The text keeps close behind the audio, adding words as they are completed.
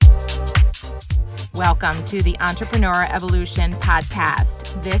Welcome to the Entrepreneur Evolution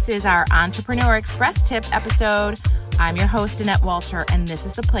Podcast. This is our Entrepreneur Express Tip episode. I'm your host, Annette Walter, and this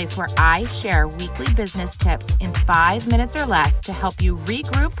is the place where I share weekly business tips in 5 minutes or less to help you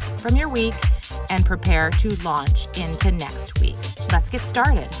regroup from your week and prepare to launch into next week. Let's get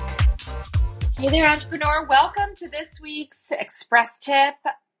started. Hey there, entrepreneur. Welcome to this week's Express Tip.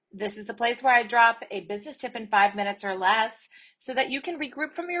 This is the place where I drop a business tip in 5 minutes or less so that you can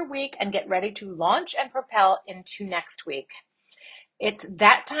regroup from your week and get ready to launch and propel into next week. It's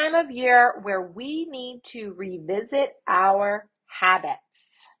that time of year where we need to revisit our habits.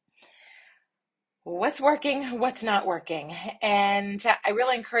 What's working, what's not working. And I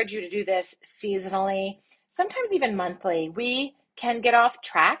really encourage you to do this seasonally, sometimes even monthly. We can get off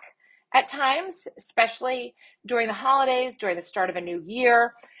track at times, especially during the holidays, during the start of a new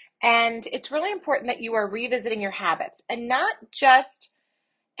year. And it's really important that you are revisiting your habits, and not just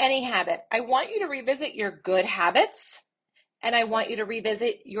any habit. I want you to revisit your good habits, and I want you to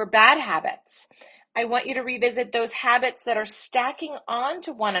revisit your bad habits. I want you to revisit those habits that are stacking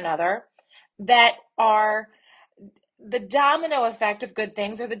onto one another, that are the domino effect of good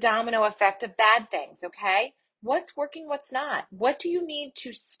things or the domino effect of bad things, okay? What's working, what's not? What do you need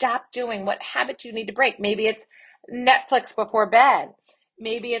to stop doing? What habit do you need to break? Maybe it's Netflix before bed.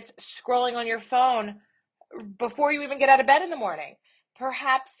 Maybe it's scrolling on your phone before you even get out of bed in the morning.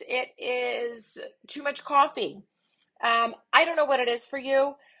 Perhaps it is too much coffee. I don't know what it is for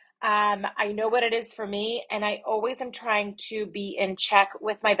you. I know what it is for me, and I always am trying to be in check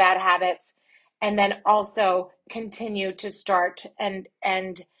with my bad habits, and then also continue to start and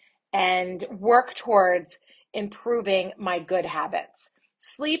work towards improving my good habits.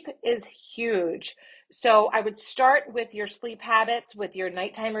 Sleep is huge. So I would start with your sleep habits, with your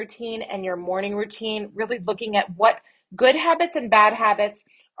nighttime routine and your morning routine, really looking at what good habits and bad habits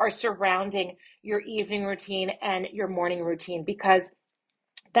are surrounding your evening routine and your morning routine, because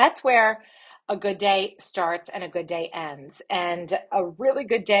that's where a good day starts and a good day ends. And a really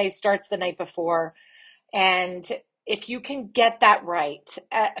good day starts the night before. And if you can get that right,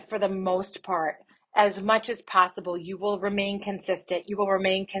 for the most part, as much as possible, you will remain consistent. You will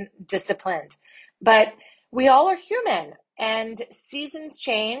remain disciplined. But we all are human, and seasons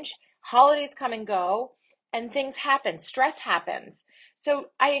change, holidays come and go, and things happen. Stress happens.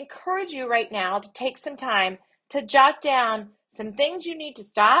 So I encourage you right now to take some time to jot down some things you need to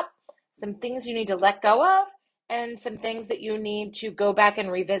stop, some things you need to let go of, and some things that you need to go back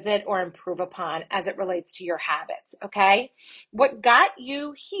and revisit or improve upon as it relates to your habits, okay? What got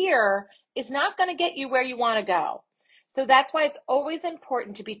you here is not going to get you where you want to go. So that's why it's always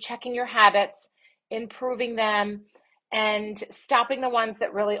important to be checking your habits, improving them, and stopping the ones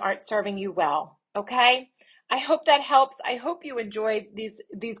that really aren't serving you well, okay? I hope that helps. I hope you enjoyed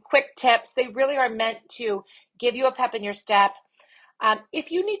these quick tips. They really are meant to give you a pep in your step.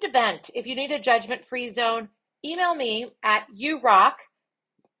 If you need to vent, if you need a judgment-free zone, email me at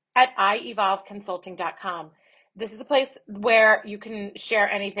yourock@iEvolveConsulting.com. This is a place where you can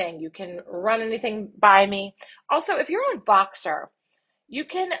share anything. You can run anything by me. Also, if you're on Voxer, you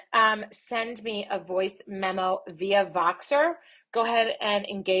can send me a voice memo via Voxer. Go ahead and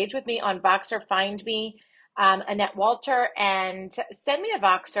engage with me on Voxer. Find me, Annette Walter, and send me a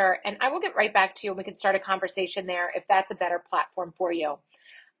Voxer, and I will get right back to you, and we can start a conversation there if that's a better platform for you.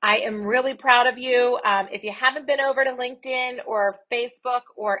 I am really proud of you. If you haven't been over to LinkedIn or Facebook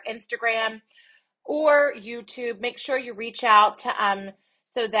or Instagram or YouTube, make sure you reach out to,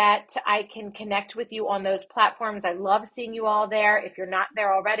 so that I can connect with you on those platforms. I love seeing you all there. If you're not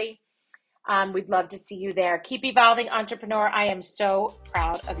there already, we'd love to see you there. Keep evolving, entrepreneur. I am so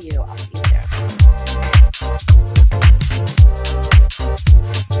proud of you. I'll see you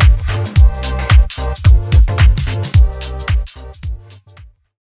soon.